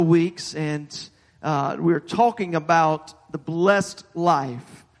weeks, and we were talking about the blessed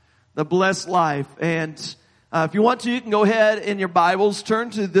life. The blessed life. And if you want to, you can go ahead in your Bibles, turn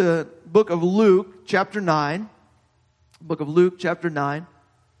to the book of Luke, chapter 9. Book of Luke, chapter 9.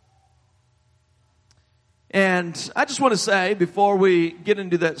 And I just want to say, before we get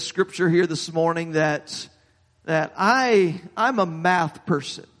into that scripture here this morning, that I'm a math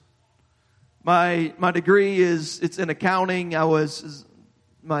person. My degree it's in accounting.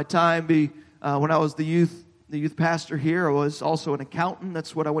 My time when I was the youth pastor here, I was also an accountant.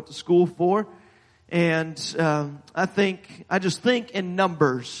 That's what I went to school for. And I just think in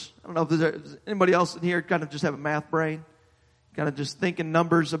numbers. I don't know if there's anybody else in here kind of just have a math brain, kind of just think in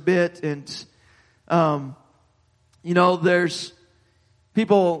numbers a bit. And there's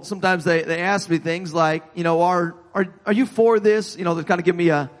people sometimes they ask me things like, are you for this? They kind of give me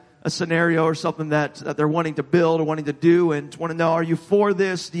a scenario or something that they're wanting to build or wanting to do, and want to know, are you for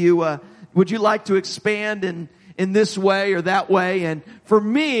this? Would you like to expand in this way or that way? And for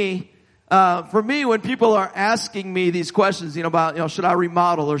me, when people are asking me these questions, about, should I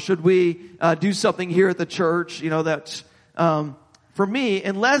remodel or should we do something here at the church? For me,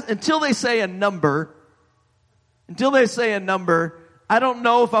 until they say a number, I don't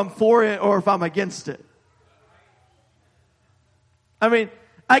know if I'm for it or if I'm against it. I mean,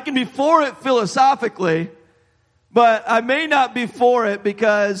 I can be for it philosophically, but I may not be for it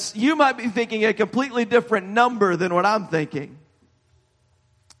because you might be thinking a completely different number than what I'm thinking.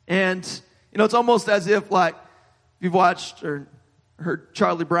 And, it's almost as if, like, you've watched or heard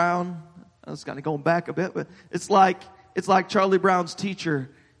Charlie Brown. I was kind of going back a bit, but it's like Charlie Brown's teacher.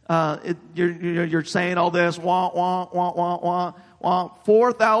 You're saying all this, want,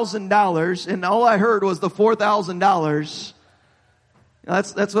 $4,000, and all I heard was the $4,000.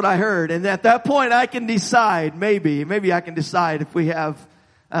 That's what I heard. And at that point I can decide, maybe I can decide if we have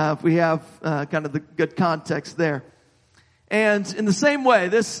kind of the good context there. And in the same way,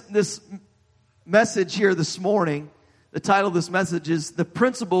 this message here this morning, the title of this message is The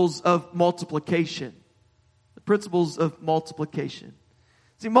Principles of Multiplication. The Principles of Multiplication.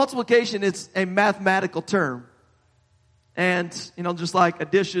 See, multiplication, it's a mathematical term. And, just like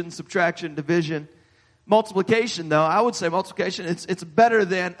addition, subtraction, division. Multiplication, though, I would say multiplication, it's better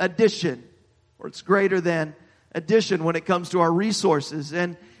than addition, or it's greater than addition when it comes to our resources.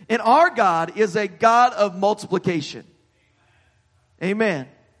 And our God is a God of multiplication. Amen.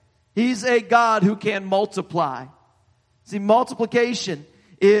 He's a God who can multiply. See, multiplication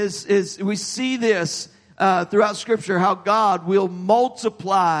is we see this throughout Scripture, how God will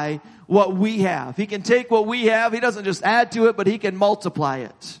multiply what we have. He can take what we have. He doesn't just add to it, but He can multiply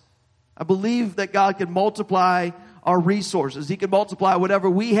it. I believe that God can multiply our resources. He can multiply whatever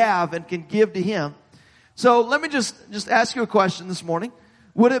we have and can give to Him. So let me just ask you a question this morning.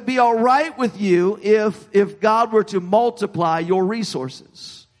 Would it be all right with you if God were to multiply your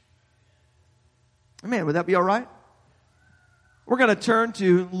resources? Amen. Would that be all right? We're going to turn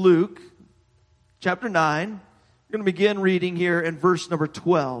to Luke chapter 9. We're going to begin reading here in verse number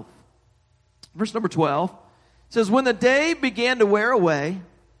 12. Verse number 12 says, "When the day began to wear away,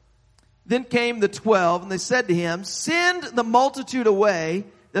 then came the 12, and they said to Him, Send the multitude away,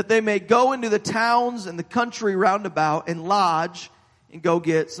 that they may go into the towns and the country round about and lodge and go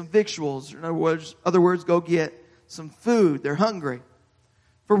get some victuals." In other words, go get some food. They're hungry.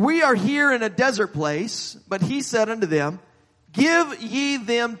 "For we are here in a desert place." But He said unto them, "Give ye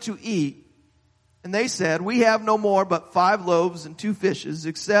them to eat." And they said, "We have no more but 5 loaves and 2 fishes,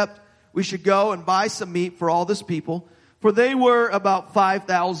 except we should go and buy some meat for all this people." For they were about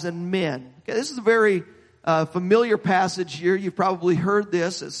 5,000 men. Okay, this is a very familiar passage here. You've probably heard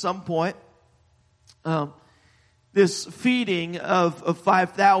this at some point. This feeding of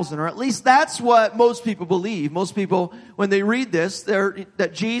 5,000, or at least that's what most people believe. Most people, when they read this,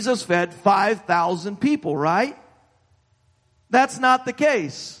 that Jesus fed 5,000 people, right? That's not the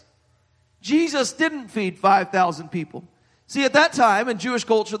case. Jesus didn't feed 5,000 people. See, at that time in Jewish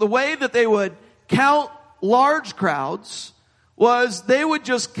culture, the way that they would count large crowds was they would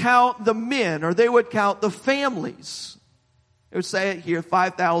just count the men, or they would count the families. They would say it here,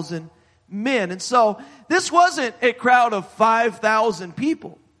 5,000 men. And so this wasn't a crowd of 5,000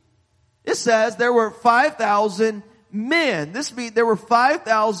 people. It says there were 5,000 men. This means there were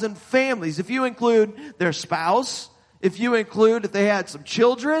 5,000 families. If you include their spouse, if they had some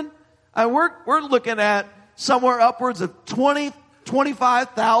children, we're looking at somewhere upwards of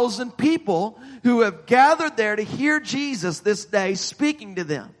 25,000 people who have gathered there to hear Jesus this day speaking to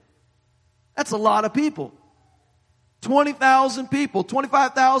them. That's a lot of people. 20,000 people,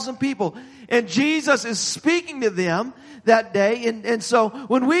 25,000 people. And Jesus is speaking to them that day. And so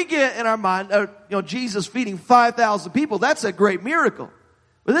when we get in our mind, Jesus feeding 5,000 people, that's a great miracle.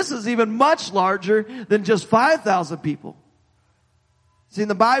 But this is even much larger than just 5,000 people. See, in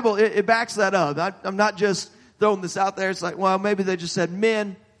the Bible, it backs that up. I'm not just throwing this out there. It's like, well, maybe they just said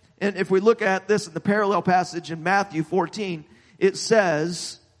men. And if we look at this in the parallel passage in Matthew 14, it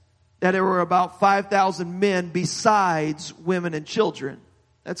says that there were about 5,000 men besides women and children.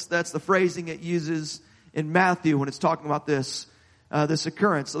 That's the phrasing it uses in Matthew when it's talking about this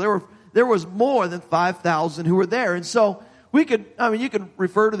occurrence. So there was more than 5,000 who were there. And so you can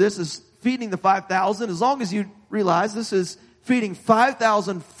refer to this as feeding the 5,000 as long as you realize this is feeding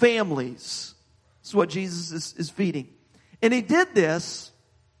 5,000 families. That's what Jesus is feeding. And he did this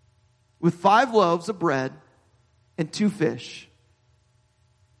with 5 loaves of bread and 2 fish.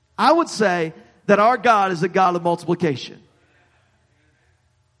 I would say that our God is a God of multiplication.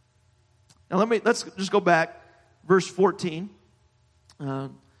 Now let's just go back, verse 14.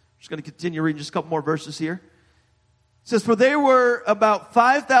 I'm just going to continue reading just a couple more verses here. It says, for they were about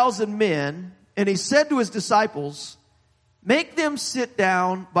 5,000 men, and he said to his disciples, make them sit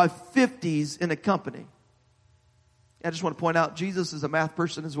down by 50s in a company. I just want to point out, Jesus is a math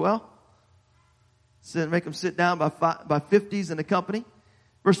person as well. So make them sit down by 50s in a company.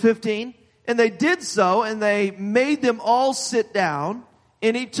 Verse 15, and they did so, and they made them all sit down.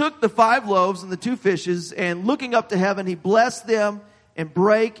 And he took the 5 loaves and the 2 fishes, and looking up to heaven, he blessed them and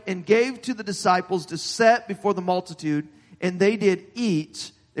brake and gave to the disciples to set before the multitude. And they did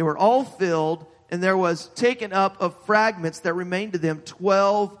eat. They were all filled, and there was taken up of fragments that remained to them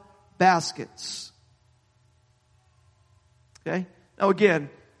 12 baskets. Okay? Now again,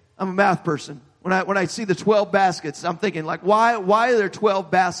 I'm a math person. When I see the 12 baskets, I'm thinking like, why are there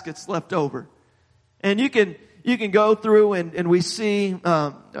 12 baskets left over? And you can go through and we see,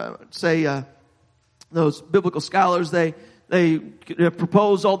 those biblical scholars, they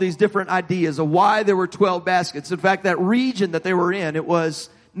propose all these different ideas of why there were 12 baskets. In fact, that region that they were in, it was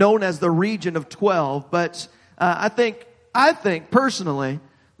known as the region of 12. But I think personally,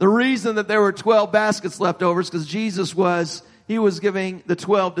 the reason that there were 12 baskets left over is because Jesus was giving the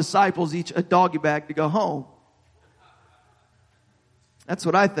 12 disciples each a doggy bag to go home. That's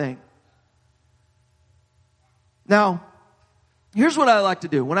what I think. Now, here's what I like to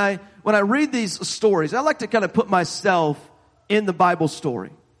do. When I read these stories, I like to kind of put myself in the Bible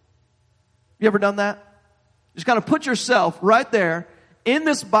story. You ever done that? Just kind of put yourself right there in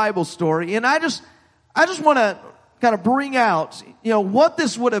this Bible story. And I just want to kind of bring out, what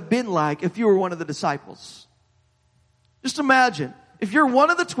this would have been like if you were one of the disciples. Just imagine, if you're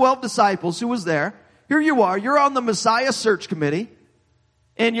one of the 12 disciples who was there, here you are, you're on the Messiah search committee,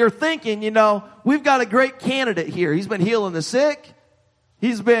 and you're thinking, we've got a great candidate here. He's been healing the sick.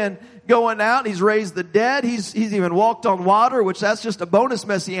 He's been going out. He's raised the dead. He's even walked on water, which that's just a bonus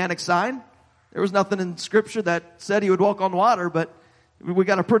messianic sign. There was nothing in Scripture that said he would walk on water, but we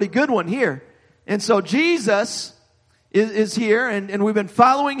got a pretty good one here. And so Jesus is here, and we've been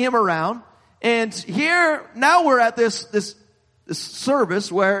following him around. And here, now we're at this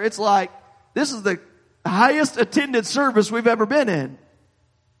service where it's like, this is the highest attended service we've ever been in.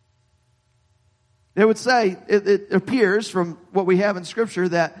 They would say, it appears from what we have in Scripture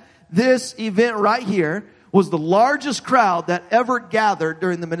that this event right here was the largest crowd that ever gathered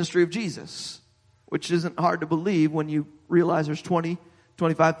during the ministry of Jesus. Which isn't hard to believe when you realize there's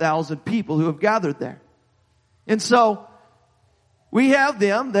 25,000 people who have gathered there. And so, we have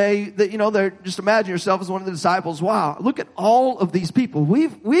them, they're just imagine yourself as one of the disciples. Wow, look at all of these people.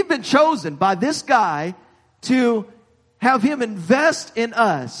 We've been chosen by this guy to have him invest in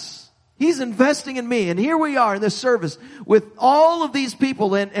us. He's investing in me. And here we are in this service with all of these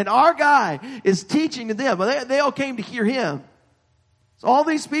people, and our guy is teaching to them. They all came to hear him. So all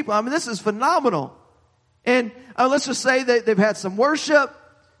these people, this is phenomenal. And let's just say that they've had some worship.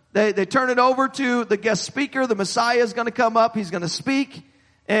 They turn it over to the guest speaker. The Messiah is going to come up. He's going to speak.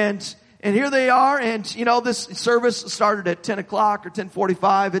 And here they are. And, this service started at 10 o'clock or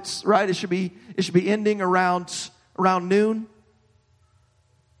 10:45. It's right. It should be ending around noon.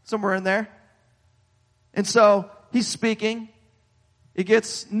 Somewhere in there. And so he's speaking. It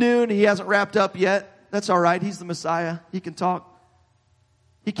gets noon. He hasn't wrapped up yet. That's all right. He's the Messiah. He can talk.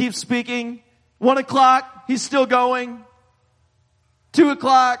 He keeps speaking. 1 o'clock. He's still going. 2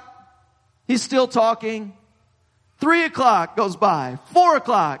 o'clock, he's still talking. 3 o'clock goes by. 4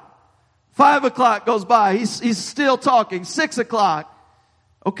 o'clock. 5 o'clock goes by. He's still talking. 6 o'clock.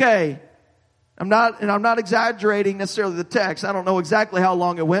 Okay. I'm not exaggerating necessarily the text. I don't know exactly how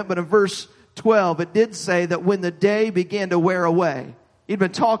long it went, but in verse 12, it did say that when the day began to wear away, He'd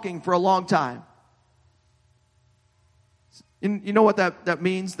been talking for a long time. And you know what that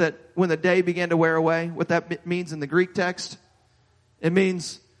means, that when the day began to wear away? What that means in the Greek text? It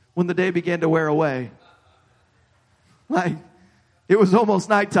means when the day began to wear away. Like, it was almost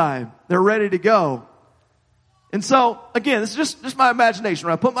nighttime. They're ready to go. And so, again, this is just my imagination.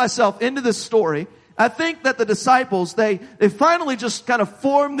 When I put myself into this story, I think that the disciples, they finally just kind of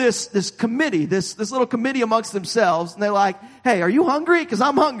formed this committee, this little committee amongst themselves. And they're like, hey, are you hungry? Because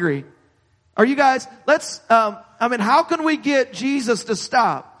I'm hungry. Are you guys, how can we get Jesus to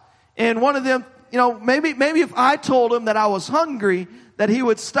stop? And one of them, maybe if I told him that I was hungry, that he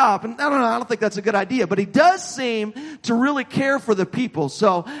would stop. And I don't think that's a good idea, but he does seem to really care for the people.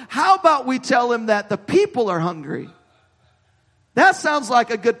 So how about we tell him that the people are hungry? That sounds like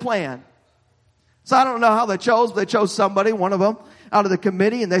a good plan. So I don't know how they chose, but they chose somebody, one of them, out of the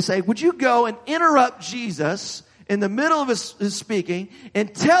committee, and they say, would you go and interrupt Jesus in the middle of his speaking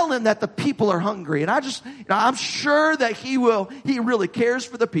and tell him that the people are hungry? And I'm sure that he really cares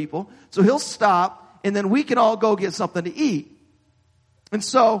for the people, so he'll stop, and then we can all go get something to eat. And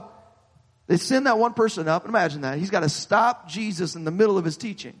so they send that one person up, and imagine that. He's got to stop Jesus in the middle of his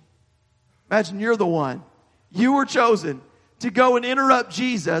teaching. Imagine you're the one. You were chosen to go and interrupt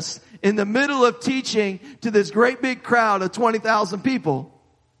Jesus in the middle of teaching to this great big crowd of 20,000 people.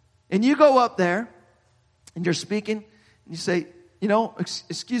 And you go up there and you're speaking and you say,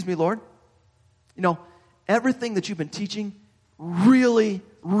 excuse me, Lord, everything that you've been teaching, really,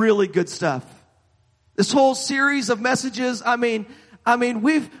 really good stuff. This whole series of messages, we've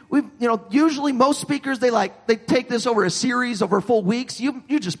usually most speakers, they take this over a series over full weeks.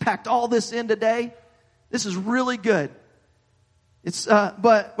 You just packed all this in today. This is really good. It's,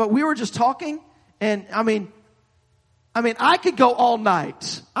 but we were just talking, and I could go all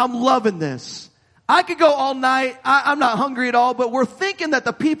night. I'm loving this. I could go all night. I'm not hungry at all, but we're thinking that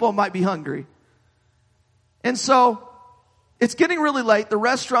the people might be hungry. And so it's getting really late. The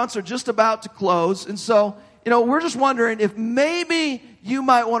restaurants are just about to close. And so, we're just wondering if maybe you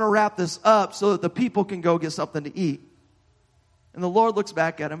might want to wrap this up so that the people can go get something to eat. And the Lord looks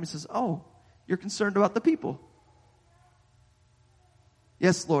back at him and says, oh, you're concerned about the people.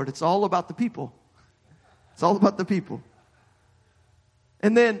 Yes, Lord, it's all about the people. It's all about the people.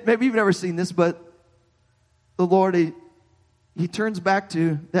 And then, maybe you've never seen this, but the Lord, he turns back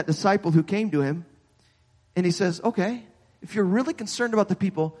to that disciple who came to him, and he says, okay, if you're really concerned about the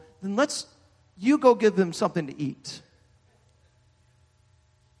people, then you go give them something to eat.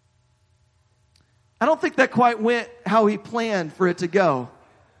 I don't think that quite went how he planned for it to go.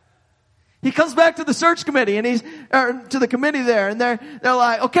 He comes back to the search committee to the committee there, and they're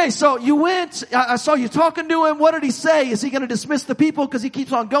like, okay, so you went, I saw you talking to him. What did he say? Is he going to dismiss the people? Because he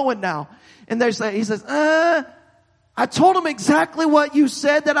keeps on going now. And he says, I told him exactly what you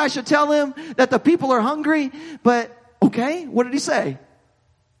said that I should tell him, that the people are hungry. But okay, what did he say?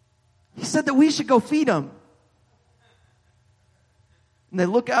 He said that we should go feed them. And they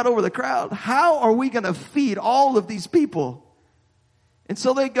look out over the crowd. How are we going to feed all of these people? And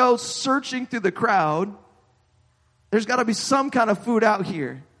so they go searching through the crowd. There's got to be some kind of food out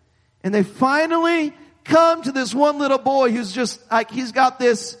here. And they finally come to this one little boy who's just he's got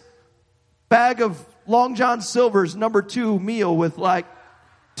this bag of Long John Silver's #2 meal with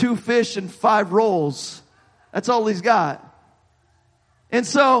 2 fish and 5 rolls. That's all he's got. And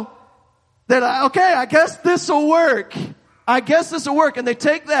so they're like, okay, I guess this will work. And they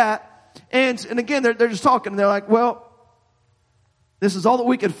take that, and again, they're just talking. And they're like, well, this is all that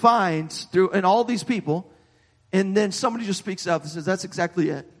we could find in all these people. And then somebody just speaks up and says, that's exactly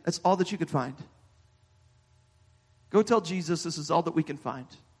it. That's all that you could find. Go tell Jesus this is all that we can find.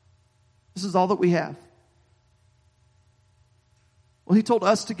 This is all that we have. Well, he told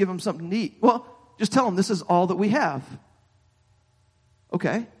us to give him something to eat. Well, just tell him this is all that we have.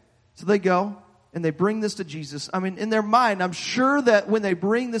 Okay. So they go and they bring this to Jesus. In their mind, I'm sure that when they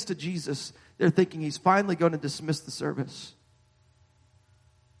bring this to Jesus, they're thinking he's finally going to dismiss the service.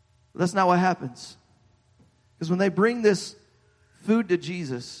 But that's not what happens. Because when they bring this food to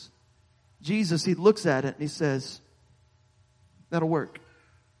Jesus, he looks at it and he says, that'll work.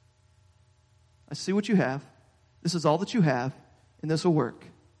 I see what you have. This is all that you have, and this will work.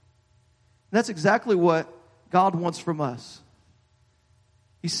 And that's exactly what God wants from us.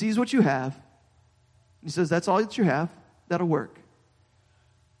 He sees what you have, and he says, that's all that you have, that'll work.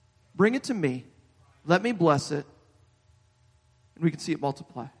 Bring it to me. Let me bless it, and we can see it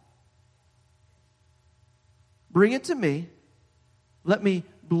multiply. Bring it to me. Let me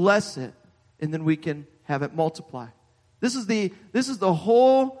bless it, and then we can have it multiply. This is the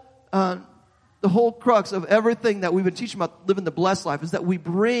whole the whole crux of everything that we've been teaching about living the blessed life is that we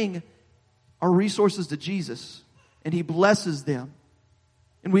bring our resources to Jesus and He blesses them.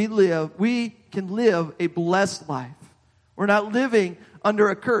 And we can live a blessed life. We're not living under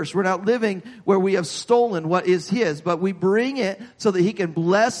a curse. We're not living where we have stolen what is His, but we bring it so that He can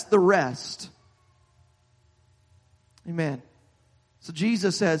bless the rest. Amen. So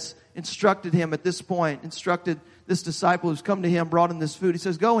Jesus has instructed him at this point, instructed this disciple who's come to him, brought him this food. He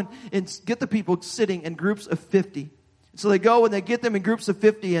says, go and get the people sitting in groups of 50. So they go and they get them in groups of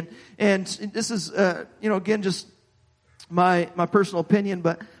 50. And this is, again, just my personal opinion,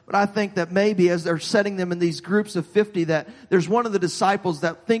 but I think that maybe as they're setting them in these groups of 50, that there's one of the disciples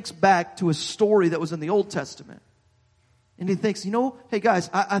that thinks back to a story that was in the Old Testament. And he thinks, hey guys,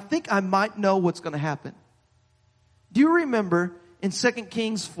 I think I might know what's going to happen. Do you remember in 2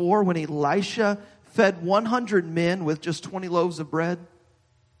 Kings 4 when Elisha fed 100 men with just 20 loaves of bread?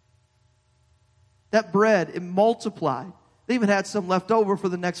 That bread, it multiplied. They even had some left over for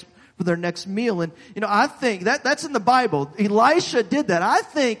their next meal. And, I think that's in the Bible. Elisha did that. I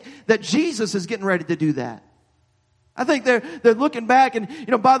think that Jesus is getting ready to do that. I think they're looking back and,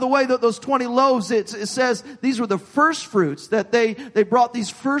 by the way, those 20 loaves, it says these were the first fruits, that they brought these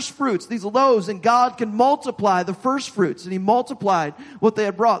first fruits, these loaves, and God can multiply the first fruits. And He multiplied what they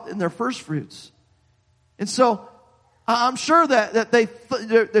had brought in their first fruits. And so, I'm sure that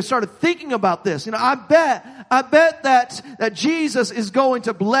they started thinking about this. I bet that Jesus is going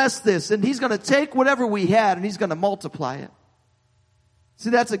to bless this, and He's going to take whatever we had and He's going to multiply it. See,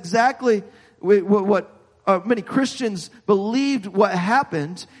 that's exactly what many Christians believed. What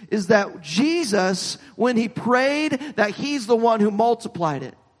happened is that Jesus, when He prayed, that He's the one who multiplied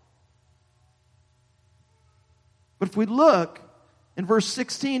it. But if we look in verse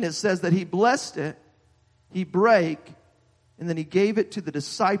 16, it says that He blessed it, He brake, and then He gave it to the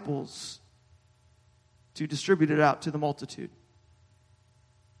disciples to distribute it out to the multitude.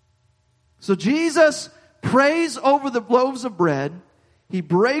 So Jesus prays over the loaves of bread, He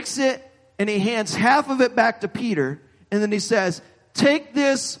breaks it, and He hands half of it back to Peter. And then He says, take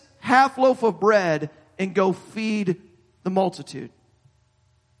this half loaf of bread and go feed the multitude.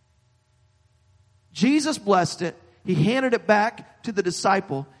 Jesus blessed it. He handed it back to the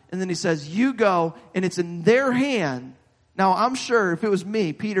disciple. And then He says, you go, and it's in their hand. Now, I'm sure if it was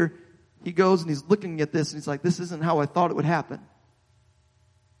me, Peter, he goes and he's looking at this and he's like, this isn't how I thought it would happen.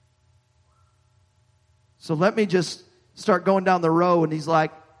 So let me just start going down the row. And he's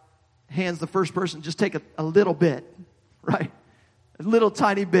like, hands the first person, just take a little bit, right? A little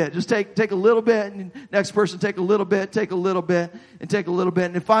tiny bit. Just take a little bit, and next person take a little bit, take a little bit, and take a little bit.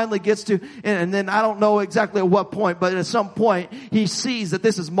 And it finally gets to, and then I don't know exactly at what point, but at some point, he sees that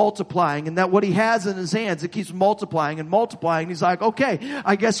this is multiplying, and that what he has in his hands, it keeps multiplying and multiplying. He's like, okay,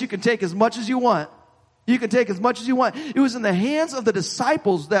 I guess you can take as much as you want. You can take as much as you want. It was in the hands of the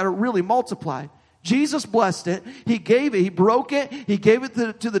disciples that are really multiplied. Jesus blessed it. He gave it. He broke it. He gave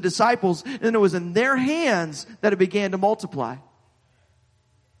it to the disciples. And it was in their hands that it began to multiply.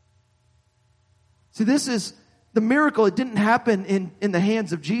 See, this is the miracle. It didn't happen in the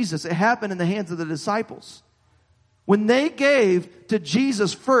hands of Jesus. It happened in the hands of the disciples. When they gave to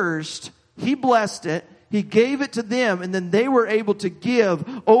Jesus first, He blessed it. He gave it to them. And then they were able to give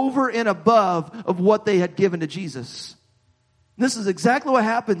over and above of what they had given to Jesus. This is exactly what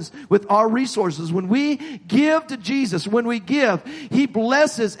happens with our resources. When we give to Jesus, when we give, He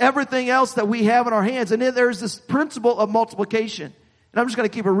blesses everything else that we have in our hands. And then there's this principle of multiplication. And I'm just going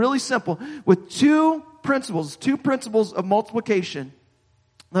to keep it really simple with two principles of multiplication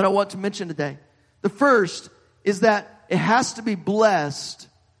that I want to mention today. The first is that it has to be blessed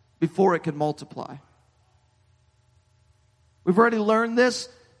before it can multiply. We've already learned this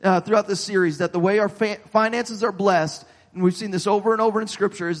throughout this series, that the way our finances are blessed, and we've seen this over and over in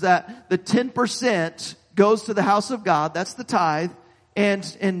Scripture, is that the 10% goes to the house of God. That's the tithe.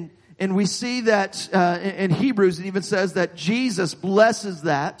 And we see that in Hebrews, it even says that Jesus blesses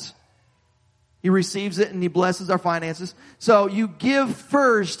that. He receives it and He blesses our finances. So you give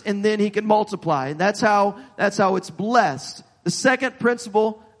first and then He can multiply. And that's how it's blessed. The second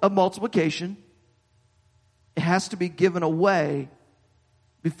principle of multiplication, it has to be given away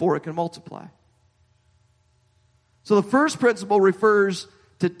before it can multiply. So the first principle refers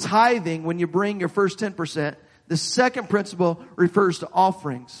to tithing when you bring your first 10%. The second principle refers to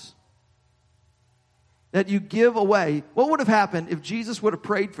offerings that you give away. What would have happened if Jesus would have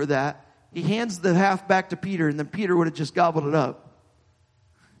prayed for that? He hands the half back to Peter, and then Peter would have just gobbled it up.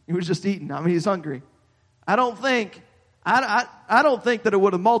 He was just eating. I mean, he's hungry. I don't think that it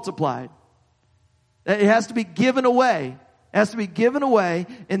would have multiplied. That it has to be given away. It has to be given away,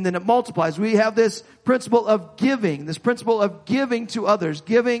 and then it multiplies. We have this principle of giving to others,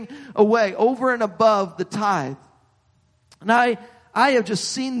 giving away over and above the tithe. And I have just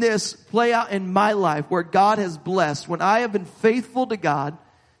seen this play out in my life where God has blessed. When I have been faithful to God,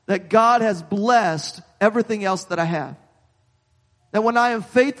 that God has blessed everything else that I have. That when I am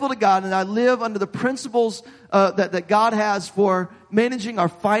faithful to God and I live under the principles that God has for managing our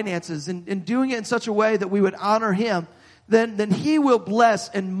finances and doing it in such a way that we would honor Him, then He will bless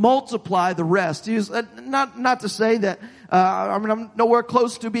and multiply the rest. Not to say that I'm nowhere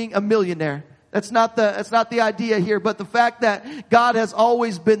close to being a millionaire. That's not the idea here. But the fact that God has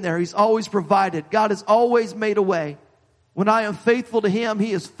always been there, He's always provided. God has always made a way. When I am faithful to Him,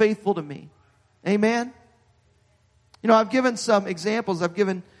 He is faithful to me. Amen. You know, I've given some examples. I've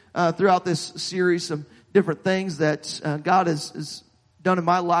given throughout this series some different things that God has done in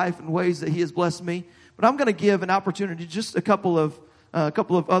my life in ways that He has blessed me. But I'm going to give an opportunity, just a couple of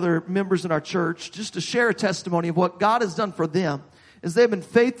other members in our church, just to share a testimony of what God has done for them as they've been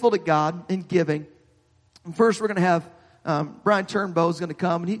faithful to God in giving. And first, we're going to have Brian Turnbow is going to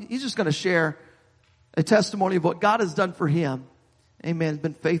come, and he's just going to share a testimony of what God has done for him. Amen.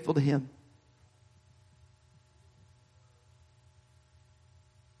 Been faithful to Him.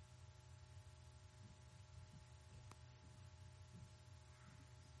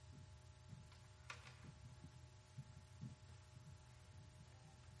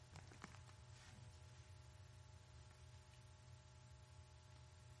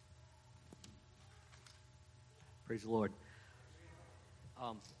 Praise the Lord.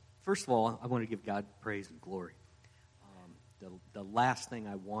 First of all, I want to give God praise and glory. The last thing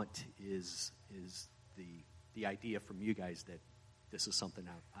I want is the idea from you guys that this is something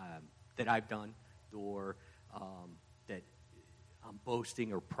that I've done, or that I'm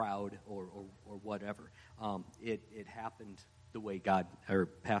boasting or proud or whatever. It happened the way God or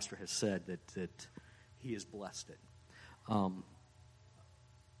Pastor has said that He has blessed it.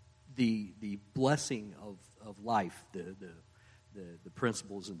 The blessing of life, the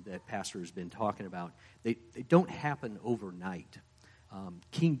principles that Pastor has been talking about, they don't happen overnight.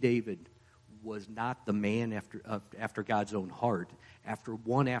 King David was not the man after God's own heart. After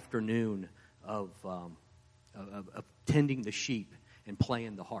one afternoon of tending the sheep and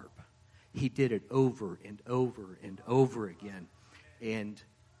playing the harp, he did it over and over and over again. And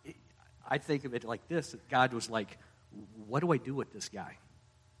I think of it like this: that God was like, "What do I do with this guy?"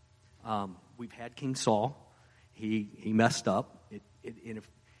 We've had King Saul. He messed up. And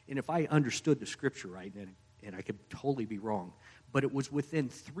if I understood the scripture right, and I could totally be wrong, but it was within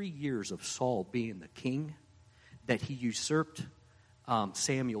 3 years of Saul being the king that he usurped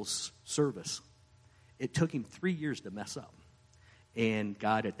Samuel's service. It took him 3 years to mess up. And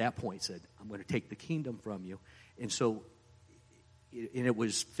God at that point said, "I'm going to take the kingdom from you." And so, and it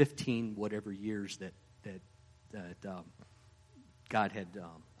was 15 whatever years that God had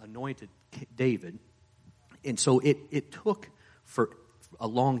anointed David. And so it took for a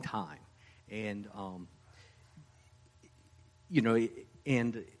long time. And,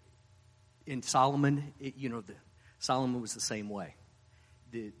 and in Solomon, Solomon was the same way.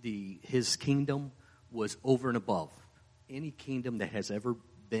 His kingdom was over and above any kingdom that has ever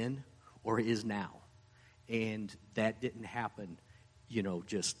been or is now. And that didn't happen,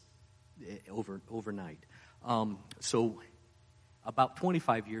 just overnight. So about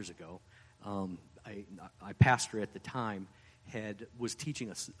 25 years ago, I pastor at the time was teaching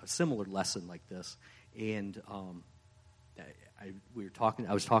a similar lesson like this, and I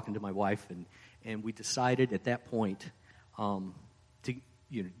was talking to my wife, and we decided at that point to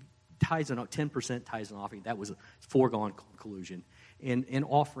tithes and 10% tithes and offering. That was a foregone conclusion, and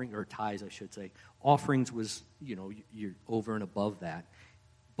offering, or tithes I should say, offerings was you're over and above that.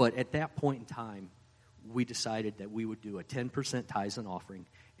 But at that point in time, we decided that we would do a 10% tithes and offering,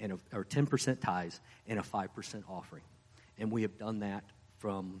 or 10% tithes and a 5% offering. And we have done that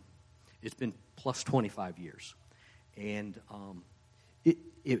it's been plus 25 years. And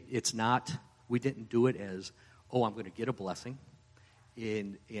it's not, we didn't do it as, I'm going to get a blessing,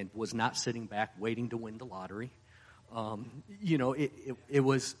 and was not sitting back waiting to win the lottery.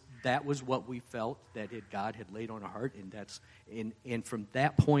 That was what we felt that God had laid on our heart, and from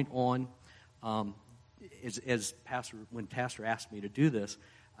that point on, when Pastor asked me to do this,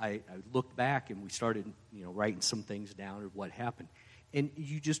 I looked back and we started, writing some things down of what happened. And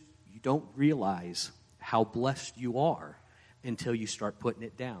you don't realize how blessed you are until you start putting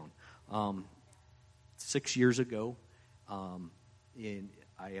it down. 6 years ago, the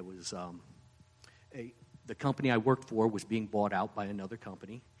company I worked for was being bought out by another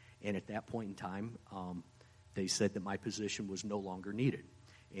company. And at that point in time, they said that my position was no longer needed,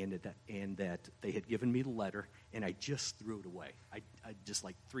 and that they had given me the letter, and I just threw it away. I just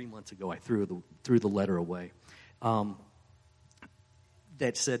like 3 months ago, I threw the letter away.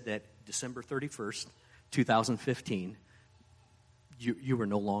 That said that December 31st, 2015, you were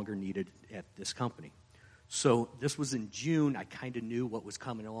no longer needed at this company. So this was in June. I kind of knew what was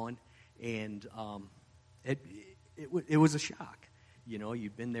coming on, and it was a shock. You know,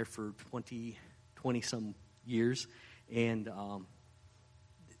 you've been there for 20 some years, and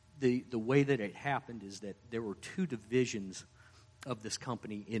the way that it happened is that there were two divisions of this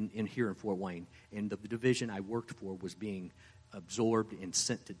company in here in Fort Wayne, and the division I worked for was being absorbed and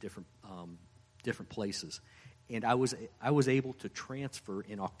sent to different places. And I was able to transfer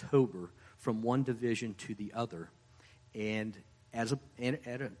in October from one division to the other, and kept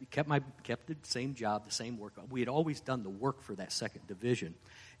the same job, the same work. We had always done the work for that second division,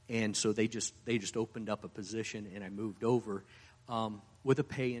 and so they just opened up a position, and I moved over with a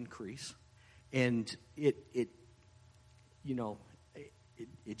pay increase, and it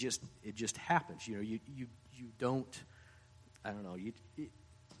just happens. You know, you don't. I don't know.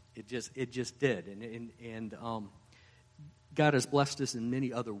 It just did, and God has blessed us in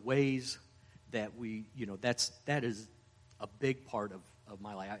many other ways that that is a big part of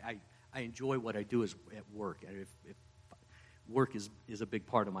my life. I enjoy what I do at work, and if work is a big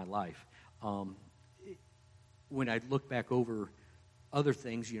part of my life. When I look back over other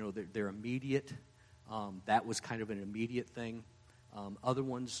things, you know, they're immediate. That was kind of an immediate thing.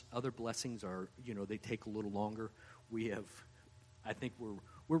 Other blessings are, you know, they take a little longer. I think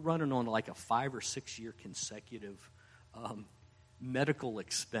we're running on like a 5 or 6 year consecutive medical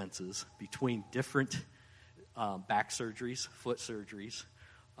expenses between different back surgeries, foot surgeries,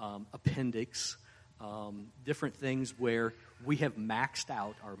 appendix, different things where we have maxed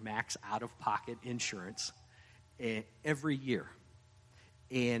out our max out-of-pocket insurance every year.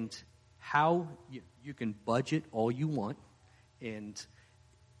 And how you can budget all you want,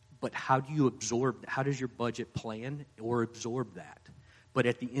 but how does your budget plan or absorb that? But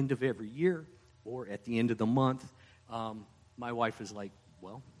at the end of every year or at the end of the month, my wife is like,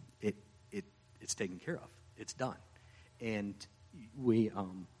 well, it's taken care of. It's done. And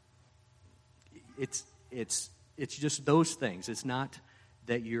it's just those things. It's not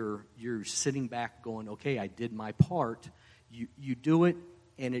that you're sitting back going, okay, I did my part. You do it,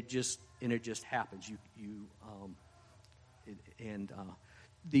 and it just happens.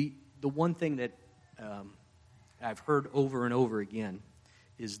 The one thing that I've heard over and over again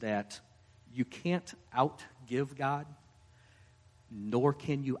is that you can't outgive God, nor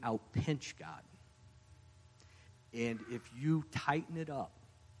can you outpinch God. And if you tighten it up,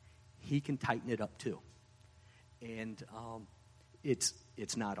 He can tighten it up too. And it's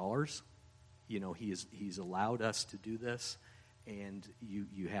not ours. You know, He's allowed us to do this, and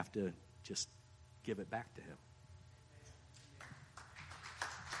you have to just give it back to Him.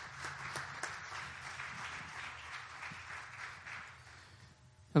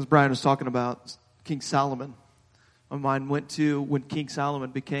 As Brian was talking about King Solomon, my mind went to when King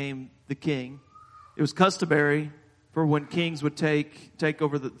Solomon became the king. It was customary for when kings would take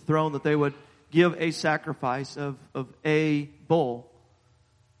over the throne that they would give a sacrifice of a bull.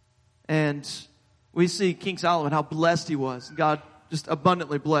 And we see King Solomon, how blessed he was. God just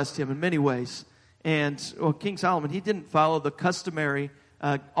abundantly blessed him in many ways. And King Solomon, he didn't follow the customary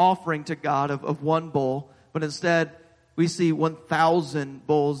offering to God of one bull, but instead we see 1,000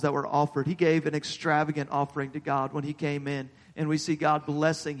 bulls that were offered. He gave an extravagant offering to God when he came in, and we see God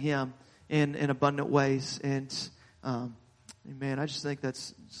blessing him in abundant ways. And amen. I just think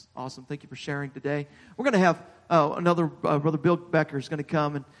that's awesome. Thank you for sharing today. We're going to have another Brother Bill Becker is going to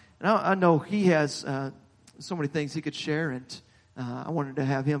come, and I know he has so many things he could share, and I wanted to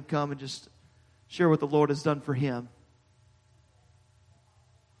have him come and just share what the Lord has done for him.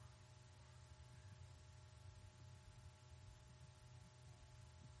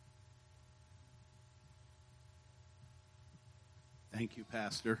 Thank you,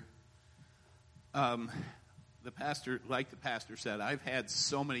 Pastor. The pastor said, I've had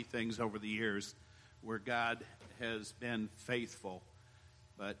so many things over the years where God has been faithful.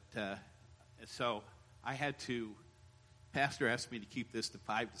 But so I had to, Pastor asked me to keep this to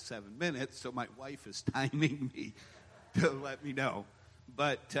 5 to 7 minutes, so my wife is timing me to let me know.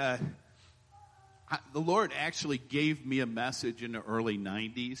 But the Lord actually gave me a message in the early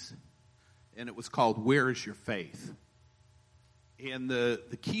 90s, and it was called, Where is Your Faith? And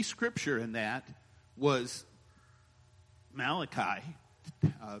the key scripture in that was Malachi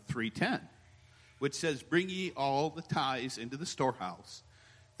 3:10, which says, Bring ye all the tithes into the storehouse,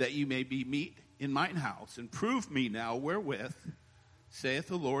 that ye may be meat in mine house. And prove me now wherewith, saith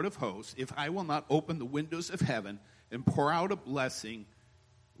the Lord of hosts, if I will not open the windows of heaven and pour out a blessing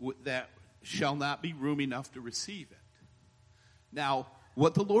that shall not be room enough to receive it. Now,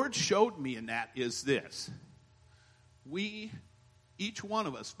 what the Lord showed me in that is this. We, each one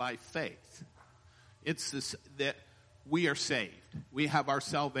of us, by faith, it's this, that we are saved. We have our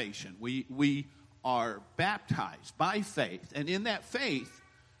salvation. We are baptized by faith. And in that faith,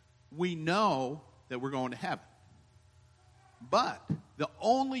 we know that we're going to heaven. But the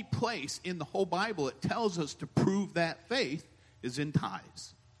only place in the whole Bible it tells us to prove that faith is in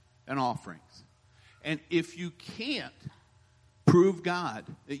tithes and offerings. And if you can't prove God,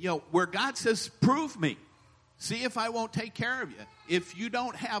 where God says, prove me, see if I won't take care of you. If you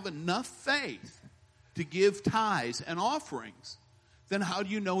don't have enough faith to give tithes and offerings, then how do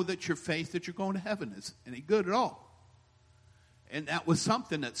you know that your faith that you're going to heaven is any good at all? And that was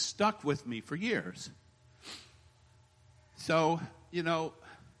something that stuck with me for years. So,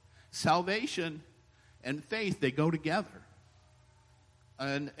 salvation and faith, they go together.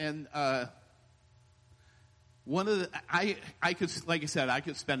 And one of the, I could, like I said, I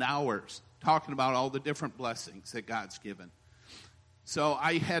could spend hours talking about all the different blessings that God's given. So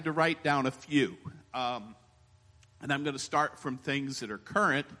I had to write down a few. And I'm going to start from things that are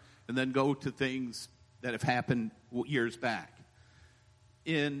current and then go to things that have happened years back.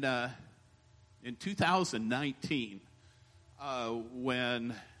 In 2019,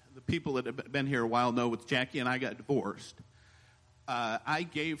 when the people that have been here a while know with Jackie and I got divorced, I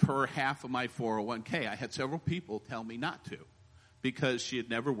gave her half of my 401k. I had several people tell me not to because she had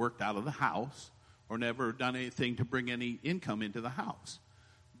never worked out of the house or never done anything to bring any income into the house.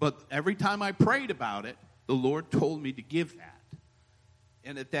 But every time I prayed about it, the Lord told me to give that.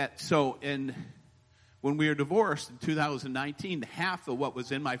 And when we were divorced in 2019, half of what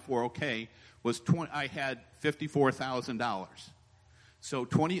was in my 401k was I had $54,000. So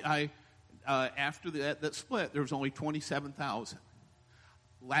after that split, there was only $27,000.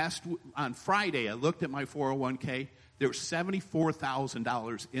 On Friday, I looked at my 401k. There was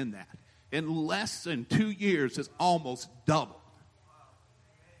 $74,000 in that. In less than 2 years, it's almost doubled.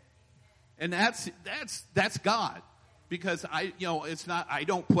 And that's God, because it's not, I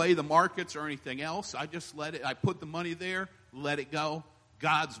don't play the markets or anything else. I just I put the money there, let it go.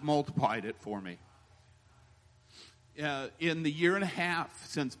 God's multiplied it for me. In the year and a half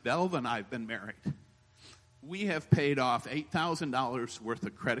since Belva and I have been married, we have paid off $8,000 worth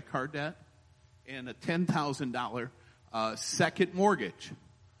of credit card debt and a $10,000 second mortgage.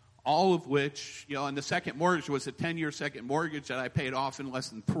 All of which, and the second mortgage was a 10-year second mortgage that I paid off in less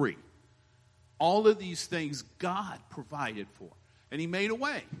than 3. All of these things God provided for, and He made a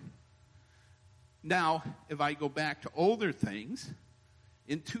way. Now, if I go back to older things,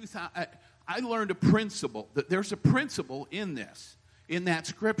 in 2000, I learned a principle, that there's a principle in that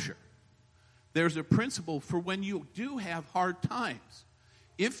scripture. There's a principle for when you do have hard times.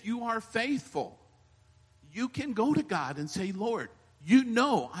 If you are faithful, you can go to God and say, Lord,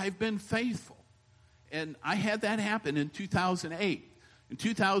 I've been faithful. And I had that happen in 2008. In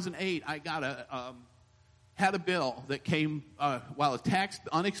 2008, I got had a bill that came,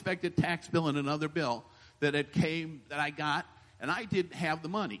 unexpected tax bill and another bill that I got, and I didn't have the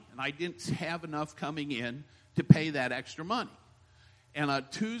money, and I didn't have enough coming in to pay that extra money. And on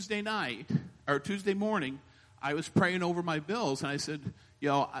Tuesday morning, I was praying over my bills, and I said,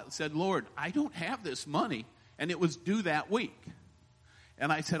 Lord, I don't have this money, and it was due that week.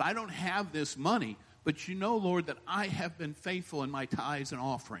 And I said, I don't have this money, but Lord, that I have been faithful in my tithes and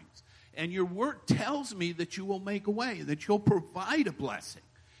offerings. And your word tells me that you will make a way, that you'll provide a blessing.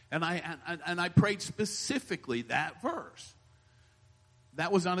 And I prayed specifically that verse.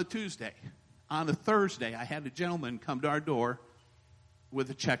 That was on a Tuesday. On a Thursday, I had a gentleman come to our door with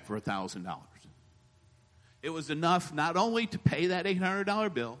a check for $1,000. It was enough not only to pay that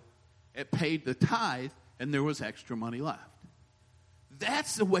 $800 bill, it paid the tithe, and there was extra money left.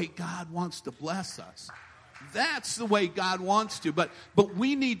 That's the way God wants to bless us. That's the way God wants to. But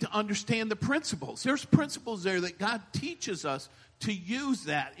we need to understand the principles. There's principles there that God teaches us to use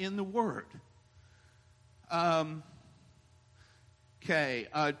that in the Word. Let's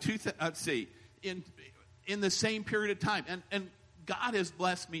see. In the same period of time, and God has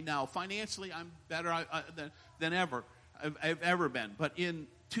blessed me now. Financially, I'm better than ever I've ever been. But in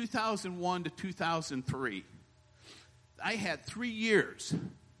 2001 to 2003, I had 3 years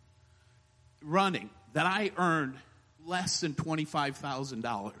running that I earned less than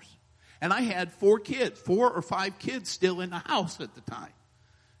 $25,000. And I had 4 or 5 kids still in the house at the time.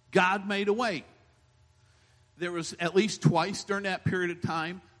 God made a way. There was at least twice during that period of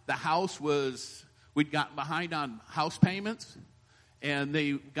time the house we'd gotten behind on house payments, and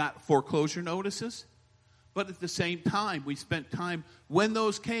they got foreclosure notices. But at the same time, we spent time, when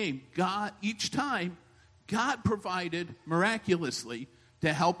those came, each time, God provided miraculously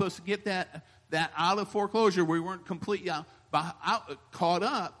to help us get that out of foreclosure. We weren't completely caught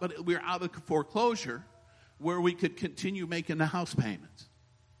up, but we were out of foreclosure where we could continue making the house payments.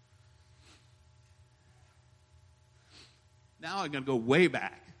 Now I'm going to go way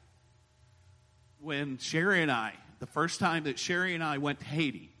back. When Sherry and I, the first time that Sherry and I went to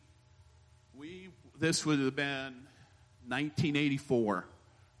Haiti, this would have been 1984.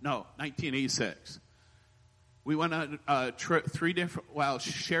 No, 1986. We went on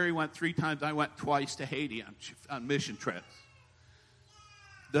Sherry went 3 times. I went twice to Haiti on mission trips.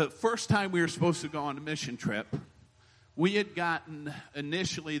 The first time we were supposed to go on a mission trip, we had gotten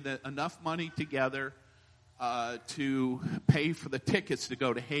initially enough money together to pay for the tickets to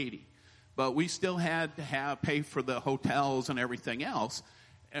go to Haiti. But we still had to pay for the hotels and everything else.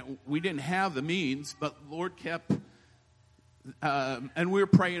 And we didn't have the means, but the Lord kept, and we were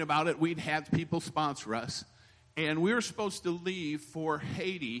praying about it. We'd had people sponsor us. And we were supposed to leave for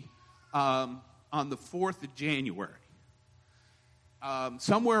Haiti on the 4th of January.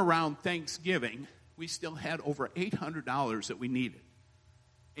 Somewhere around Thanksgiving, we still had over $800 that we needed.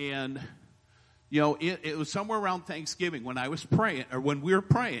 And, it was somewhere around Thanksgiving when we were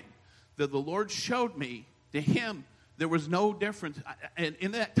praying, that the Lord showed me to him there was no difference. And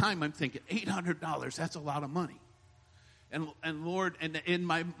in that time, I'm thinking, $800, that's a lot of money. And Lord, and in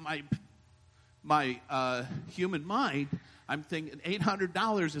my human mind, I'm thinking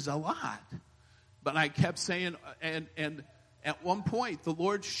 $800 is a lot. But I kept saying, and at one point, the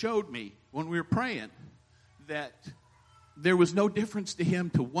Lord showed me when we were praying that there was no difference to him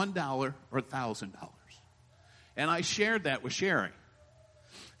to $1 or $1,000. And I shared that with Sherry.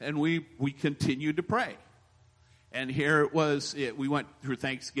 And we continued to pray. And here it was, we went through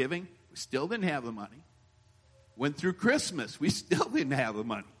Thanksgiving, we still didn't have the money. Went through Christmas, we still didn't have the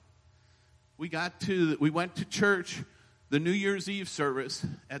money. We went to church, the New Year's Eve service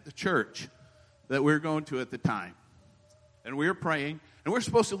at the church that we were going to at the time. And we were praying, and we're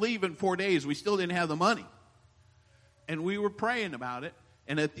supposed to leave in 4 days, we still didn't have the money. And we were praying about it,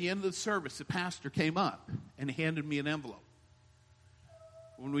 and at the end of the service, the pastor came up and handed me an envelope.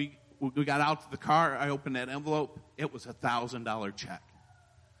 When we got out to the car, I opened that envelope. It was a $1,000 check.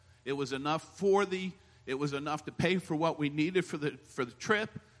 It was enough to pay for what we needed for the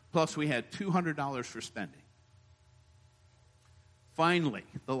trip, plus we had $200 for spending. Finally,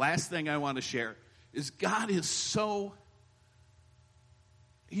 the last thing I want to share is God is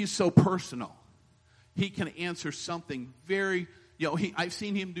he's so personal. He can answer something very, I've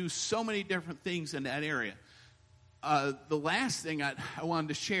seen him do so many different things in that area. The last thing I wanted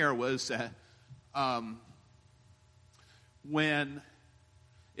to share was when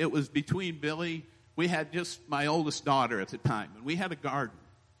it was between Billy, we had just my oldest daughter at the time, and we had a garden.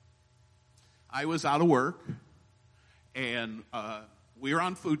 I was out of work, and we were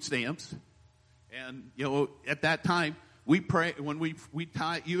on food stamps, and at that time we pray when we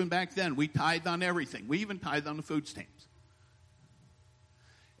tithe. Even back then, we tithed on everything. We even tithed on the food stamps.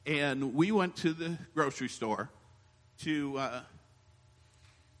 And we went to the grocery store to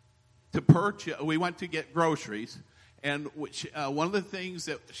purchase. We went to get groceries, and one of the things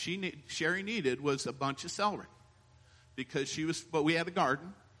that Sherry needed was a bunch of celery, because but we had a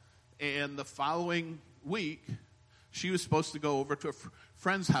garden, and the following week she was supposed to go over to a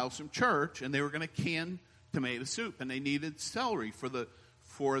friend's house from church, and they were going to can tomato soup, and they needed celery for the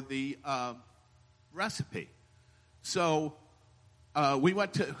recipe. So we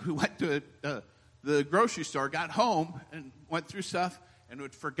went to the grocery store, got home, and went through stuff, and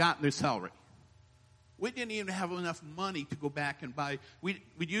had forgotten the celery. We didn't even have enough money to go back and buy. We'd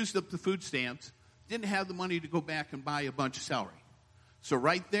used up the food stamps, didn't have the money to go back and buy a bunch of celery. So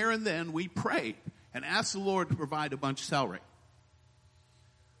right there and then, we prayed and asked the Lord to provide a bunch of celery.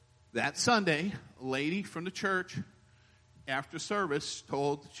 That Sunday, a lady from the church, after service,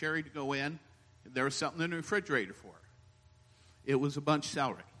 told Sherry to go in. There was something in the refrigerator for her. It was a bunch of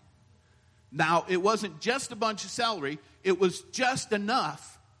celery. Now, it wasn't just a bunch of celery. It was just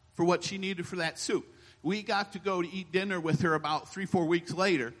enough for what she needed for that soup. We got to go to eat dinner with her about 3-4 weeks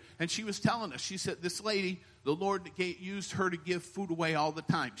later, and she was telling us, she said, this lady, the Lord used her to give food away all the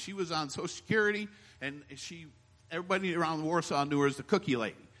time. She was on Social Security, and everybody around Warsaw knew her as the cookie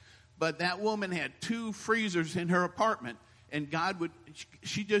lady. But that woman had 2 freezers in her apartment, and God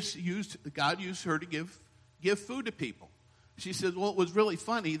used her to give food to people. She said, well, it was really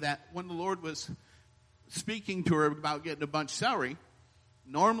funny that when the Lord was speaking to her about getting a bunch of celery,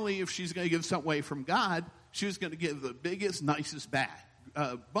 Normally, if she's going to give something away from God, she was going to give the biggest, nicest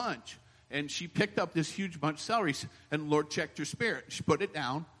bunch. And she picked up this huge bunch of celery, and the Lord checked her spirit. She put it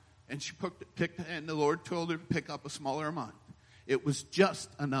down, and and the Lord told her to pick up a smaller amount. It was just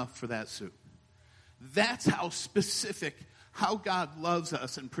enough for that soup. That's how specific, how God loves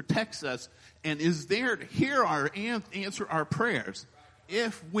us and protects us and is there to hear answer our prayers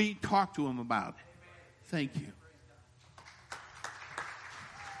if we talk to Him about it. Thank you.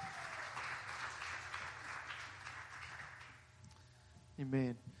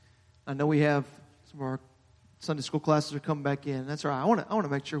 Amen. I know we have some of our Sunday school classes are coming back in. That's all right. I want to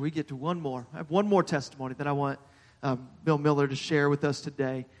make sure we get to one more. I have one more testimony that I want Bill Miller to share with us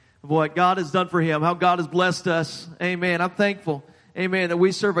today of what God has done for him, how God has blessed us. Amen. I'm thankful, amen, that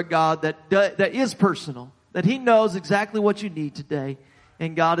we serve a God that is personal, that He knows exactly what you need today,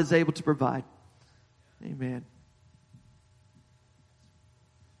 and God is able to provide. Amen.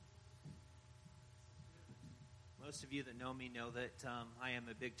 Most of you that know me know that I am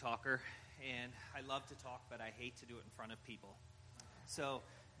a big talker, and I love to talk, but I hate to do it in front of people. So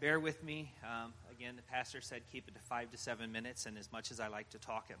bear with me. Again, the pastor said keep it to 5 to 7 minutes, and as much as I like to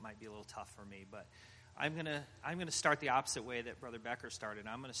talk, it might be a little tough for me. But I'm gonna start the opposite way that Brother Becker started.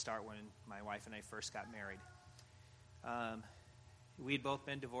 I'm going to start when my wife and I first got married. We'd both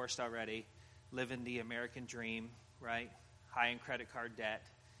been divorced already, living the American dream, right? High in credit card debt,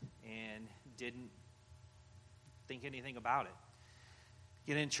 and didn't think anything about it.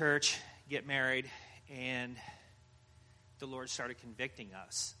 Get in church, get married, and the Lord started convicting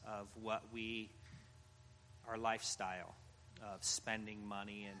us of our lifestyle of spending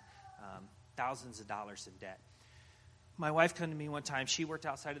money and thousands of dollars in debt. My wife came to me one time. She worked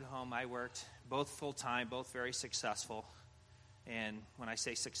outside of the home. I worked, both full-time, both very successful. And when I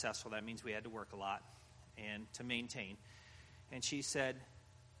say successful, that means we had to work a lot and to maintain. And she said,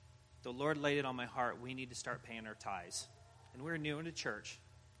 the Lord laid it on my heart, we need to start paying our tithes. And we were new into church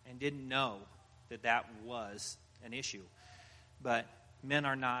and didn't know that was an issue. But men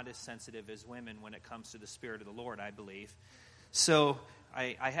are not as sensitive as women when it comes to the Spirit of the Lord, I believe. So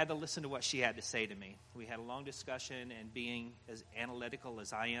I had to listen to what she had to say to me. We had a long discussion, and being as analytical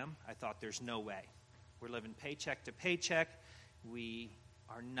as I am, I thought there's no way. We're living paycheck to paycheck. We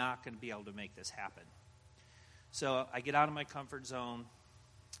are not going to be able to make this happen. So I get out of my comfort zone.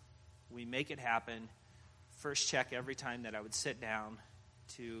 We make it happen. First check every time that I would sit down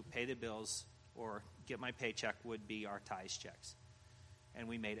to pay the bills or get my paycheck would be our tithes checks. And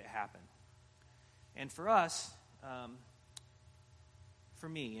we made it happen. And for us, for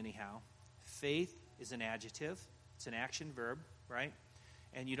me anyhow, faith is an adjective. It's an action verb, right?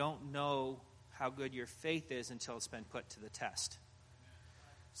 And you don't know how good your faith is until it's been put to the test.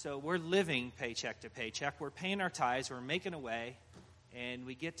 So we're living paycheck to paycheck. We're paying our tithes. We're making a way. And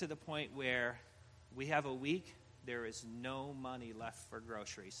we get to the point where we have a week, there is no money left for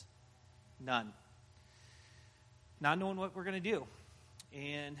groceries. None. Not knowing what we're going to do.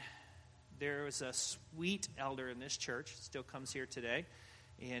 And there was a sweet elder in this church, still comes here today.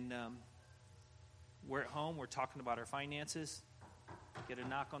 And we're at home, we're talking about our finances. Get a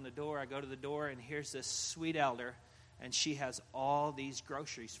knock on the door, I go to the door, and here's this sweet elder, and she has all these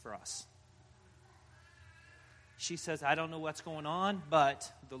groceries for us. She says, I don't know what's going on,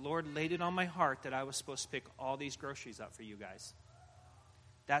 but the Lord laid it on my heart that I was supposed to pick all these groceries up for you guys.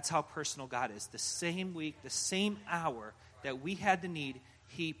 That's how personal God is. The same week, the same hour that we had the need,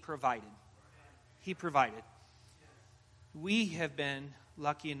 He provided. He provided. We have been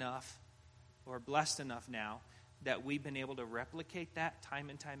lucky enough or blessed enough now that we've been able to replicate that time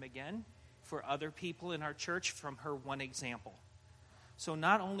and time again for other people in our church from her one example. So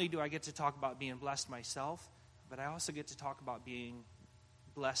not only do I get to talk about being blessed myself, but I also get to talk about being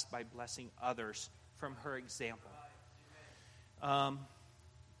blessed by blessing others from her example.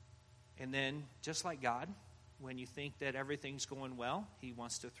 And then, just like God, when you think that everything's going well, He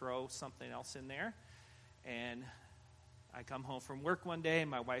wants to throw something else in there. And I come home from work one day,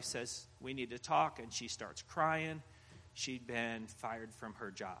 and my wife says, we need to talk, and she starts crying. She'd been fired from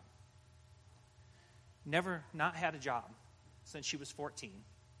her job. Never not had a job since she was 14.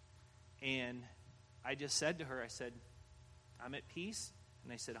 And I just said to her, I said, I'm at peace.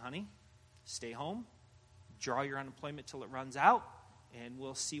 And I said, honey, stay home, draw your unemployment till it runs out, and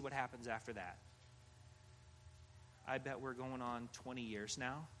we'll see what happens after that. I bet we're going on 20 years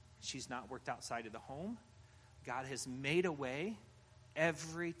now. She's not worked outside of the home. God has made a way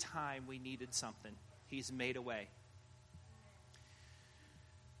every time we needed something. He's made a way.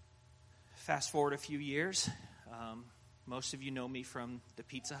 Fast forward a few years. Most of you know me from the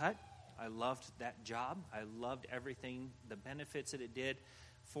Pizza Hut. I loved that job. I loved everything, the benefits that it did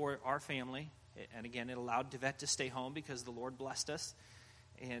for our family. And again, it allowed DeVette to stay home because the Lord blessed us.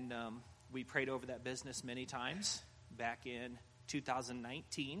 And we prayed over that business many times. Back in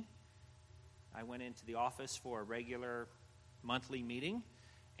 2019, I went into the office for a regular monthly meeting,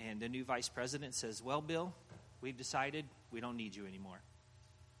 and the new vice president says, well, Bill, we've decided we don't need you anymore.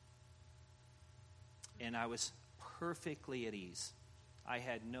 And I was perfectly at ease. I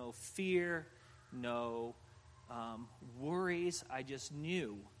had no fear, no worries. I just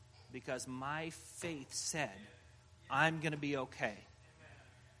knew, because my faith said, I'm going to be okay.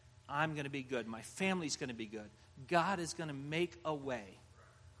 I'm going to be good. My family's going to be good. God is going to make a way.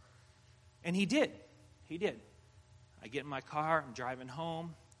 And he did. He did. I get in my car. I'm driving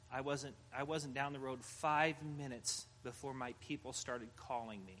home. I wasn't down the road 5 minutes before my people started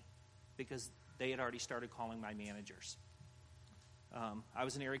calling me, because they had already started calling my managers. I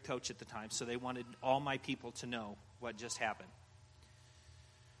was an area coach at the time, so they wanted all my people to know what just happened.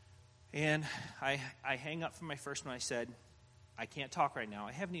 And I hang up from my first one. I said, I can't talk right now.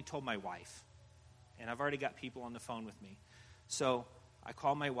 I haven't even told my wife. And I've already got people on the phone with me. So I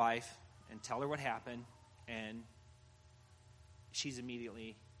call my wife and tell her what happened. And she's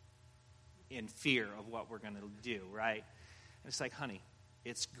immediately in fear of what we're going to do, right? And it's like, honey,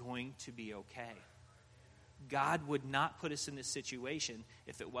 it's going to be okay. God would not put us in this situation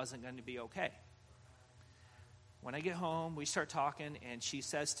if it wasn't going to be okay. When I get home, we start talking, and she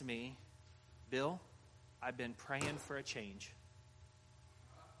says to me, Bill, I've been praying for a change.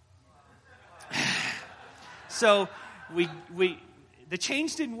 So the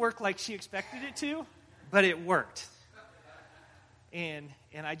change didn't work like she expected it to, but it worked. And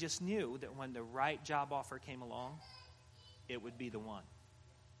I just knew that when the right job offer came along, it would be the one.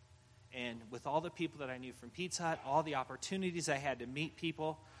 And with all the people that I knew from Pizza Hut, all the opportunities I had to meet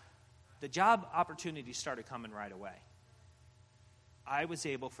people, the job opportunities started coming right away. I was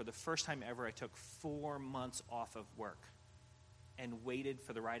able, for the first time ever, I took 4 months off of work and waited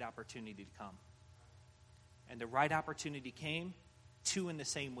for the right opportunity to come. And the right opportunity came, 2 in the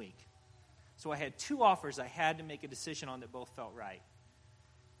same week. So I had 2 offers I had to make a decision on that both felt right.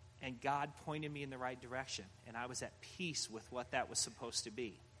 And God pointed me in the right direction, and I was at peace with what that was supposed to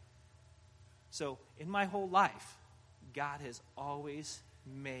be. So in my whole life, God has always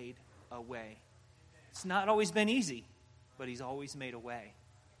made a way. It's not always been easy, but he's always made a way.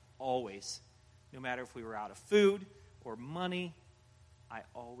 Always. No matter if we were out of food or money, I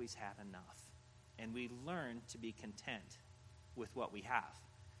always have enough. And we learn to be content with what we have.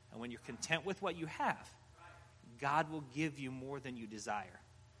 And when you're content with what you have, God will give you more than you desire.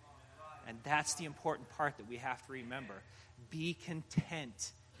 And that's the important part that we have to remember. Be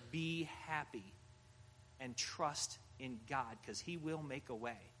content. Be happy. And trust in God, because he will make a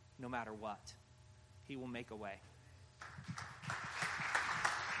way no matter what. He will make a way.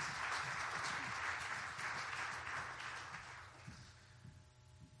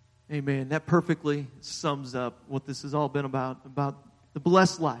 Amen. That perfectly sums up what this has all been about the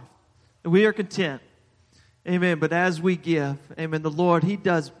blessed life. And we are content. Amen. But as we give, amen, the Lord, He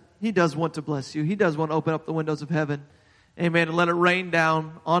does want to bless you. He does want to open up the windows of heaven. Amen. And let it rain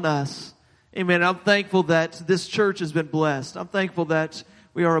down on us. Amen. I'm thankful that this church has been blessed. I'm thankful that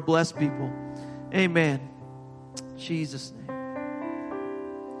we are a blessed people. Amen. In Jesus' name.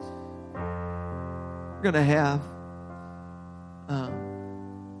 We're going to have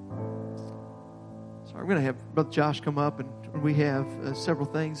we're going to have Brother Josh come up, and we have several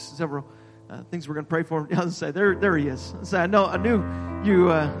things we're going to pray for. I was say, there he is. I knew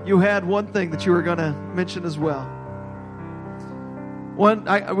you had one thing that you were going to mention as well.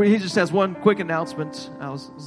 He just has one quick announcement. I was